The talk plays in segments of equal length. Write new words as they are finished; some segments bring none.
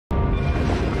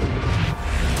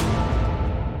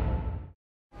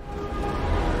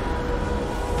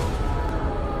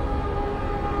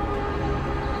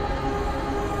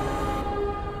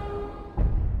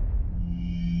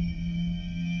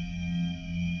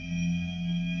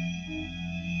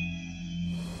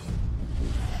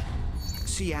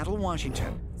Seattle,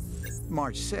 Washington,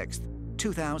 March 6,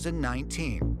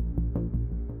 2019.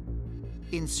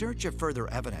 In search of further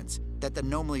evidence that the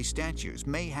anomaly statues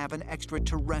may have an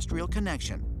extraterrestrial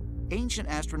connection, ancient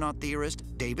astronaut theorist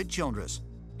David Childress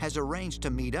has arranged to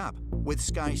meet up with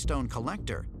Skystone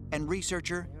collector and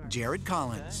researcher Jared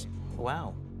Collins.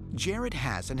 Wow. Jared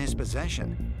has in his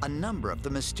possession a number of the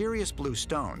mysterious blue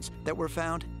stones that were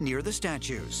found near the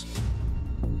statues.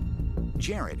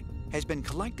 Jared has been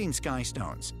collecting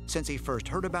skystones since he first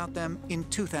heard about them in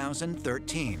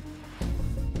 2013.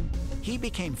 He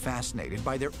became fascinated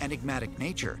by their enigmatic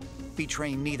nature,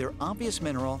 betraying neither obvious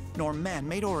mineral nor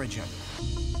man-made origin.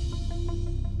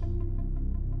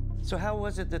 So how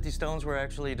was it that these stones were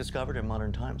actually discovered in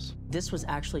modern times? This was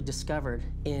actually discovered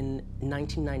in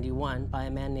 1991 by a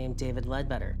man named David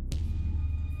Ledbetter.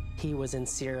 He was in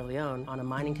Sierra Leone on a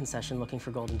mining concession looking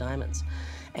for gold and diamonds.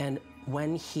 And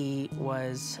when he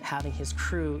was having his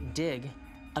crew dig,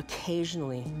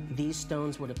 occasionally these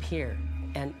stones would appear.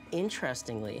 And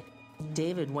interestingly,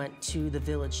 David went to the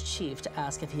village chief to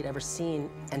ask if he'd ever seen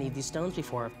any of these stones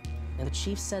before. And the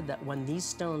chief said that when these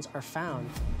stones are found,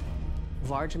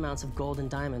 large amounts of gold and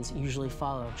diamonds usually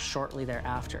follow shortly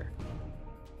thereafter.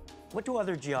 What do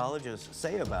other geologists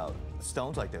say about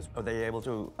stones like this? Are they able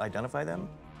to identify them?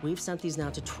 We've sent these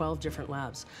now to 12 different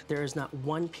labs. There is not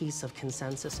one piece of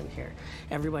consensus in here.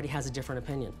 Everybody has a different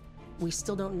opinion. We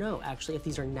still don't know, actually, if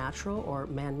these are natural or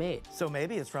man-made. So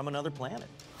maybe it's from another planet.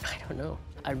 I don't know.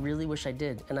 I really wish I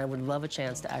did, and I would love a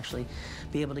chance to actually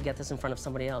be able to get this in front of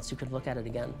somebody else who could look at it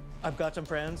again. I've got some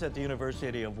friends at the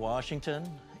University of Washington,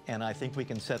 and I think we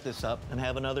can set this up and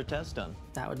have another test done.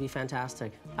 That would be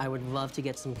fantastic. I would love to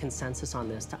get some consensus on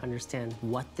this to understand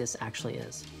what this actually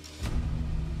is.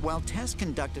 While tests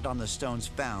conducted on the stones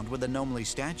found with anomaly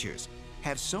statues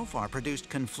have so far produced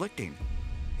conflicting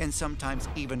and sometimes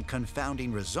even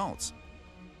confounding results,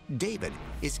 David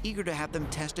is eager to have them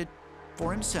tested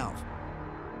for himself.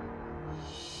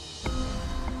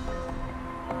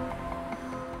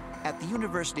 At the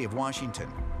University of Washington,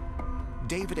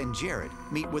 David and Jared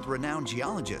meet with renowned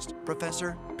geologist,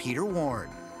 Professor Peter Ward.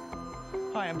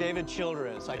 Hi, I'm David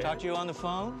Childress. I talked to you on the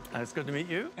phone. It's good to meet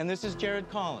you. And this is Jared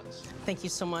Collins. Thank you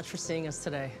so much for seeing us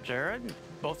today. Jared,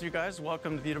 both of you guys,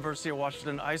 welcome to the University of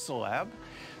Washington ISO Lab.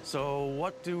 So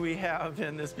what do we have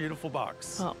in this beautiful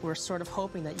box? Well, we're sort of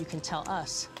hoping that you can tell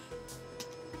us.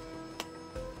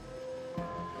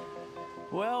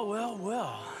 Well, well,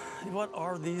 well. What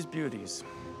are these beauties?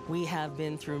 We have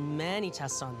been through many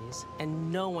tests on these,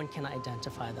 and no one can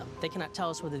identify them. They cannot tell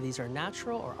us whether these are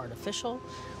natural or artificial,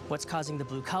 what's causing the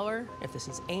blue color, if this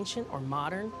is ancient or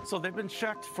modern. So they've been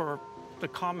checked for the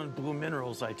common blue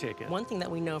minerals, I take it. One thing that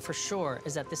we know for sure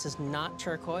is that this is not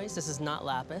turquoise, this is not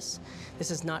lapis, this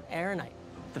is not arenite.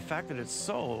 The fact that it's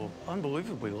so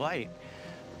unbelievably light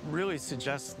really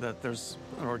suggests that there's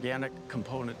an organic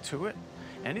component to it.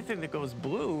 Anything that goes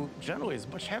blue generally is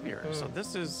much heavier. So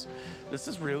this is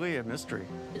really a mystery.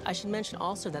 I should mention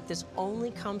also that this only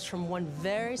comes from one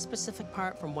very specific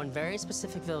part, from one very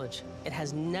specific village. It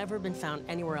has never been found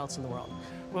anywhere else in the world.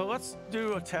 Well, let's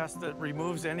do a test that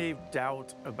removes any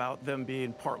doubt about them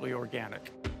being partly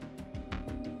organic.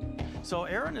 So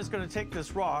Erin is going to take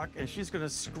this rock and she's going to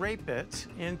scrape it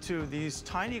into these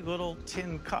tiny little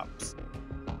tin cups.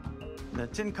 The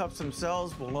tin cups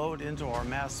themselves will load into our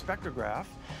mass spectrograph.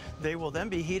 They will then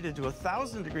be heated to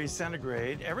 1,000 degrees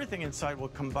centigrade. Everything inside will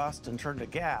combust and turn to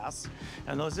gas.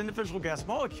 And those individual gas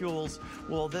molecules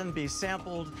will then be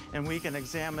sampled, and we can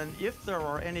examine if there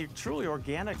are any truly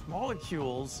organic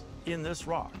molecules in this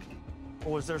rock.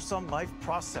 Or was there some life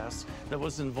process that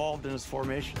was involved in its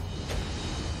formation?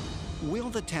 Will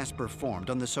the test performed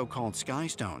on the so-called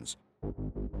skystones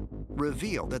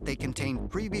reveal that they contain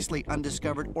previously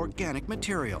undiscovered organic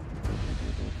material,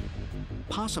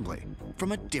 possibly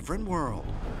from a different world?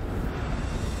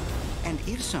 And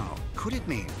if so, could it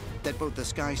mean that both the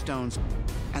skystones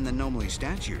and the anomaly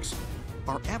statues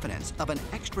are evidence of an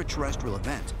extraterrestrial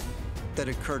event that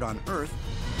occurred on Earth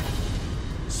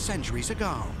centuries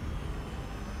ago?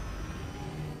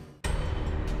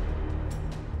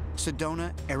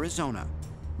 Sedona, Arizona,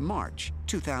 March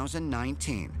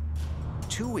 2019.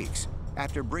 2 weeks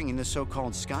after bringing the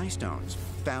so-called skystones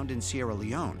found in Sierra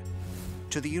Leone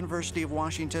to the University of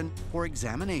Washington for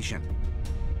examination,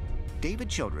 David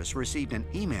Childress received an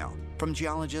email from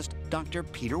geologist Dr.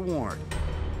 Peter Ward.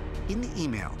 In the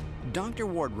email, Dr.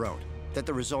 Ward wrote that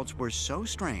the results were so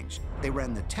strange they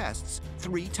ran the tests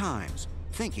 3 times,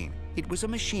 thinking it was a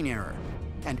machine error,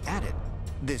 and added,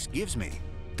 "This gives me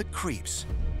the creeps."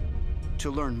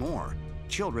 To learn more,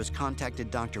 Childress contacted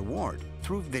Dr. Ward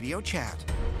through video chat.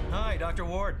 Hi, Dr.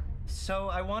 Ward. So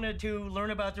I wanted to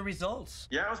learn about the results.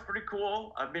 Yeah, it was pretty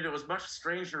cool. I mean, it was much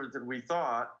stranger than we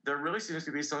thought. There really seems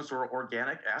to be some sort of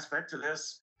organic aspect to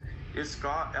this. It's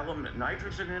got element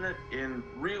nitrogen in it in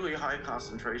really high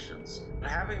concentrations.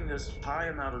 Having this high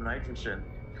amount of nitrogen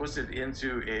puts it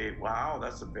into a, wow,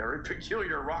 that's a very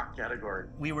peculiar rock category.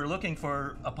 We were looking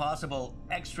for a possible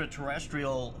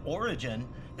extraterrestrial origin.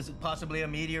 Is it possibly a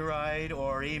meteorite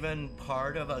or even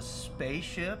part of a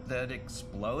spaceship that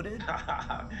exploded?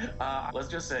 Let's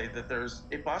just say that there's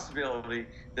a possibility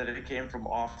that it came from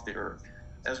off the Earth.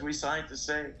 As we scientists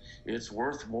say, it's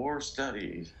worth more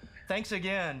study. Thanks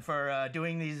again for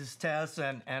doing these tests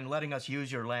and letting us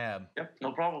use your lab. Yep,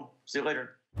 no problem. See you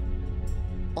later.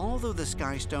 Although the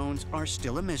sky stones are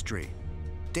still a mystery,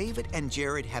 David and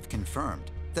Jared have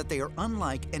confirmed that they are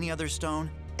unlike any other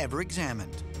stone ever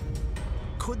examined.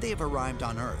 Could they have arrived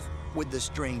on Earth with the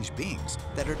strange beings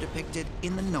that are depicted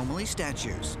in the Nomoli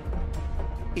statues?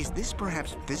 Is this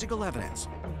perhaps physical evidence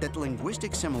that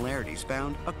linguistic similarities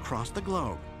found across the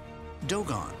globe,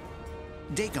 Dogon,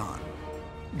 Dagon,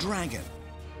 dragon,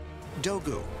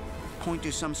 Dogu, point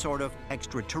to some sort of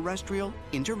extraterrestrial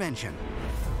intervention?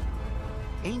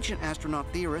 Ancient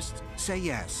astronaut theorists say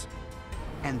yes,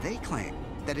 and they claim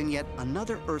that in yet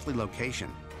another earthly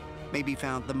location may be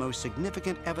found the most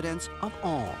significant evidence of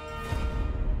all,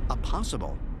 a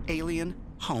possible alien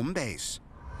home base.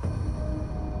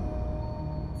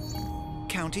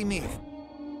 County Meath,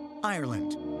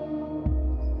 Ireland.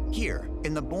 Here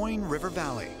in the Boyne River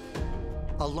Valley,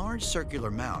 a large circular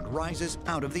mound rises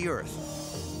out of the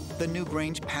earth. The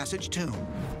Newgrange Passage Tomb,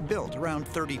 built around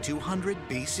 3200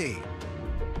 BC.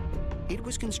 It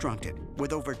was constructed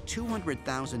with over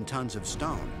 200,000 tons of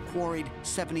stone quarried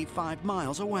 75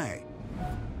 miles away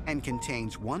and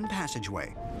contains one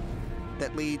passageway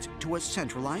that leads to a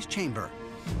centralized chamber.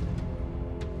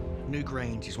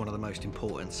 Newgrange is one of the most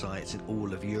important sites in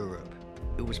all of Europe.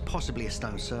 It was possibly a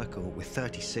stone circle with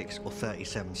 36 or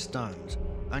 37 stones.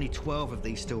 Only 12 of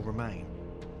these still remain.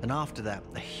 And after that,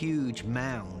 a huge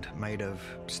mound made of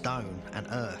stone and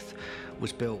earth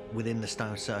was built within the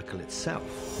stone circle itself.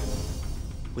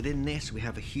 Within this, we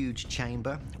have a huge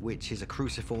chamber, which is a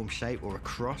cruciform shape or a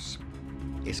cross.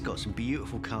 It's got some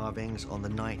beautiful carvings on the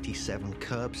 97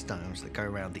 curbstones that go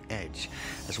around the edge,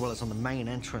 as well as on the main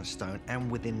entrance stone and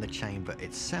within the chamber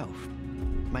itself.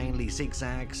 Mainly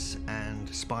zigzags and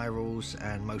spirals,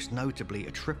 and most notably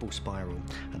a triple spiral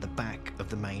at the back of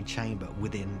the main chamber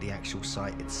within the actual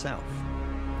site itself.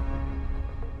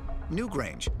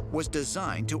 Newgrange was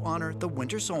designed to honor the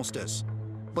winter solstice,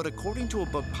 but according to a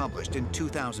book published in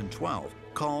 2012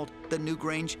 called The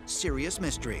Newgrange Sirius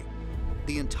Mystery,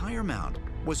 the entire mound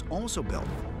was also built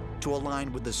to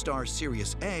align with the star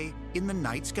Sirius A in the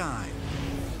night sky.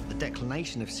 The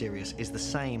declination of Sirius is the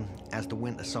same as the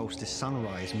winter solstice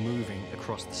sunrise moving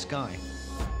across the sky.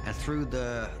 And through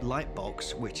the light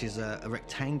box, which is a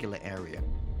rectangular area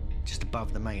just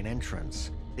above the main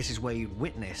entrance, this is where you'd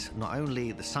witness not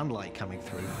only the sunlight coming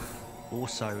through,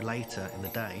 also later in the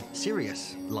day,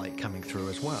 Sirius light coming through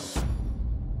as well.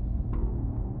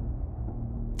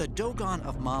 The Dogon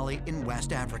of Mali in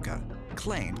West Africa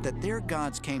claimed that their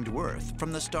gods came to Earth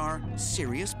from the star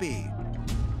Sirius B.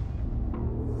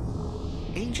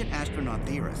 Ancient astronaut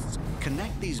theorists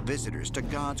connect these visitors to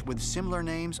gods with similar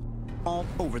names all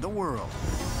over the world.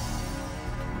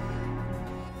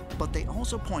 But they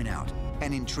also point out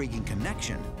an intriguing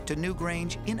connection to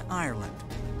Newgrange in Ireland.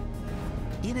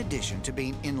 In addition to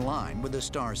being in line with the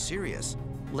star Sirius,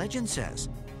 legend says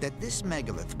that this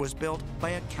megalith was built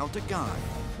by a Celtic god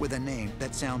with a name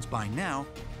that sounds by now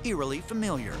eerily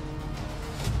familiar.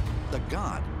 The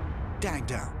god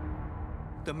Dagda.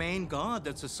 The main god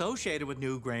that's associated with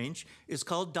Newgrange is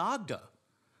called Dagda.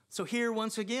 So here,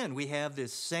 once again, we have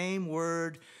this same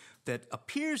word that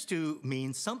appears to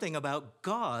mean something about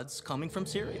gods coming from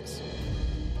Sirius.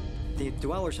 The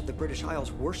dwellers of the British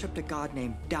Isles worshipped a god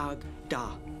named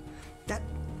Dagda. That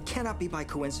cannot be by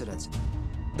coincidence.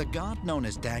 The god known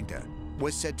as Dagda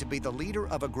was said to be the leader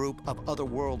of a group of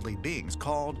otherworldly beings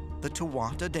called the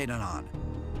Tuatha De Danann.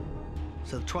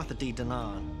 So the Tuatha De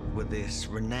Danann were this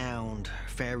renowned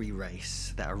fairy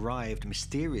race that arrived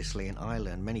mysteriously in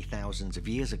Ireland many thousands of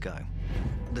years ago.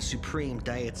 The supreme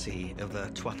deity of the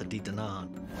Tuatha De Danann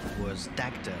was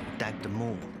Dagda, Dagda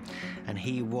Mór, and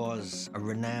he was a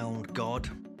renowned god.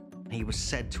 He was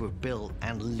said to have built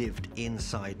and lived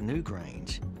inside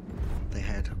Newgrange. They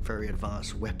had very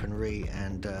advanced weaponry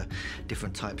and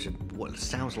different types of what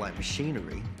sounds like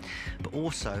machinery, but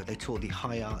also they taught the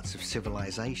high arts of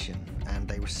civilization, and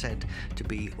they were said to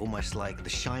be almost like the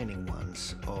shining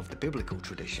ones of the biblical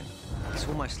tradition. It's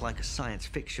almost like a science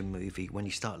fiction movie when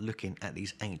you start looking at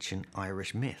these ancient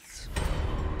Irish myths.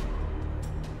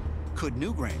 Could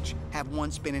Newgrange have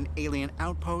once been an alien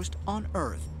outpost on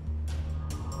Earth?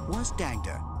 Was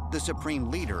Dagda the supreme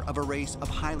leader of a race of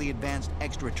highly advanced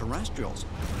extraterrestrials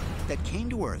that came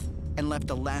to Earth and left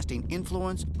a lasting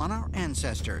influence on our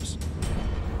ancestors?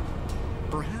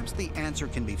 Perhaps the answer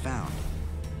can be found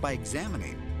by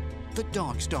examining the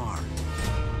Dog Star.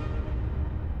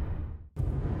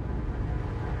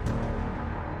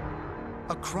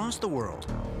 Across the world,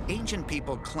 ancient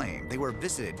people claim they were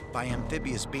visited by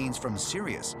amphibious beings from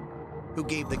Sirius, who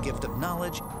gave the gift of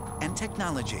knowledge and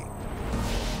technology.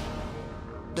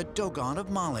 The Dogon of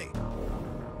Mali,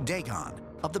 Dagon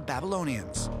of the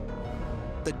Babylonians,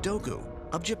 the Dogu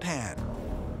of Japan,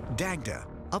 Dagda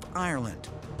of Ireland,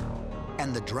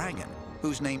 and the dragon,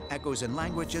 whose name echoes in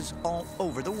languages all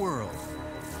over the world.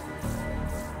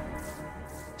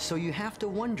 So you have to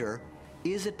wonder,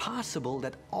 is it possible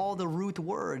that all the root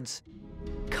words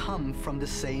come from the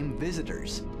same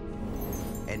visitors?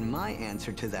 And my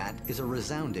answer to that is a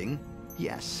resounding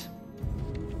yes.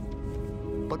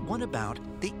 But what about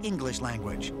the English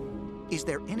language? Is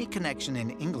there any connection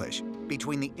in English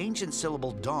between the ancient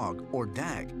syllable dog or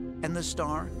dag and the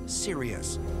star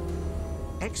Sirius?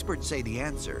 Experts say the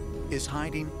answer is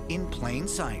hiding in plain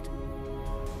sight.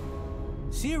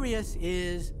 Sirius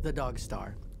is the dog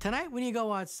star. Tonight when you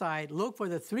go outside, look for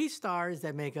the 3 stars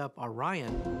that make up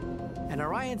Orion. And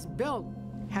Orion's belt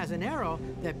has an arrow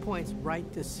that points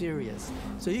right to Sirius.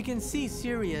 So you can see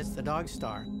Sirius, the dog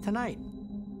star, tonight.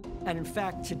 And in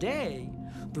fact, today,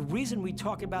 the reason we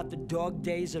talk about the dog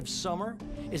days of summer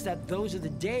is that those are the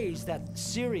days that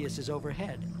Sirius is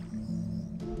overhead.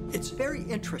 It's very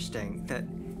interesting that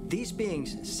these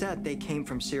beings said they came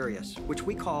from Sirius, which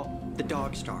we call the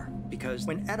dog star, because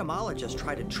when etymologists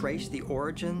try to trace the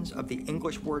origins of the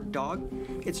English word dog,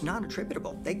 it's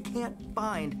non-attributable. They can't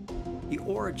find the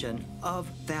origin of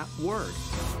that word.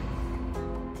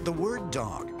 The word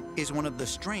dog is one of the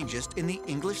strangest in the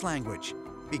English language,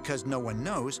 because no one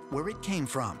knows where it came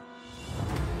from.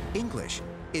 English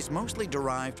is mostly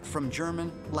derived from German,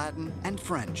 Latin, and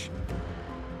French.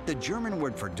 The German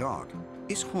word for dog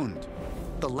is Hund,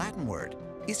 the Latin word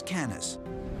is canis,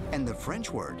 and the French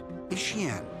word is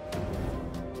chien.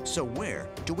 So where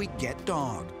do we get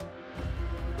dog?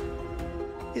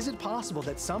 Is it possible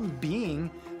that some being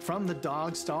from the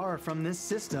dog star, from this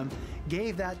system,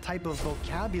 gave that type of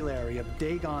vocabulary of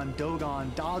Dagon,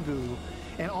 Dogon, Dagu,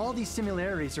 and all these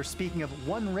similarities are speaking of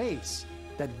one race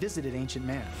that visited ancient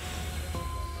man?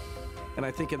 And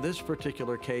I think in this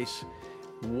particular case,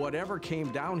 whatever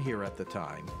came down here at the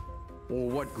time, or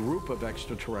what group of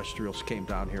extraterrestrials came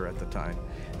down here at the time,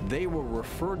 they were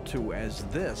referred to as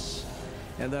this,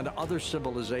 and then other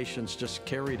civilizations just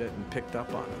carried it and picked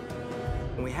up on it.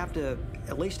 And we have to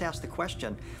at least ask the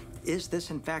question, is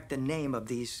this in fact the name of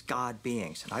these god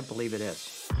beings? And I believe it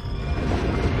is.